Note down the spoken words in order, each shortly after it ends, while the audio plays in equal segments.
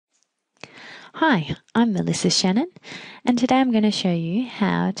Hi, I'm Melissa Shannon, and today I'm going to show you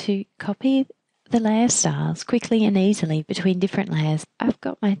how to copy the layer styles quickly and easily between different layers. I've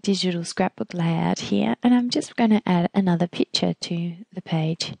got my digital scrapbook layout here, and I'm just going to add another picture to the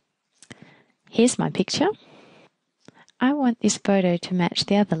page. Here's my picture. I want this photo to match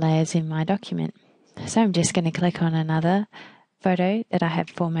the other layers in my document, so I'm just going to click on another photo that I have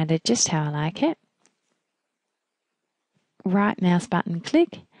formatted just how I like it. Right mouse button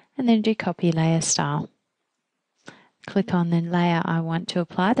click, and then do copy layer style. Click on the layer I want to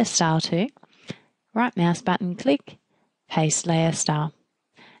apply the style to. Right mouse button click, paste layer style.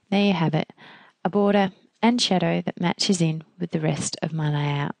 There you have it, a border and shadow that matches in with the rest of my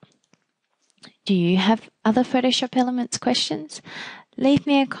layout. Do you have other Photoshop Elements questions? Leave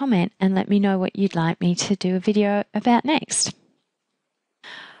me a comment and let me know what you'd like me to do a video about next.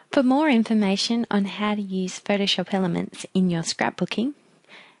 For more information on how to use Photoshop Elements in your scrapbooking,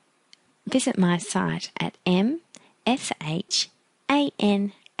 visit my site at mshanhun.com,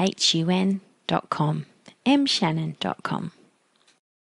 mshannon.com.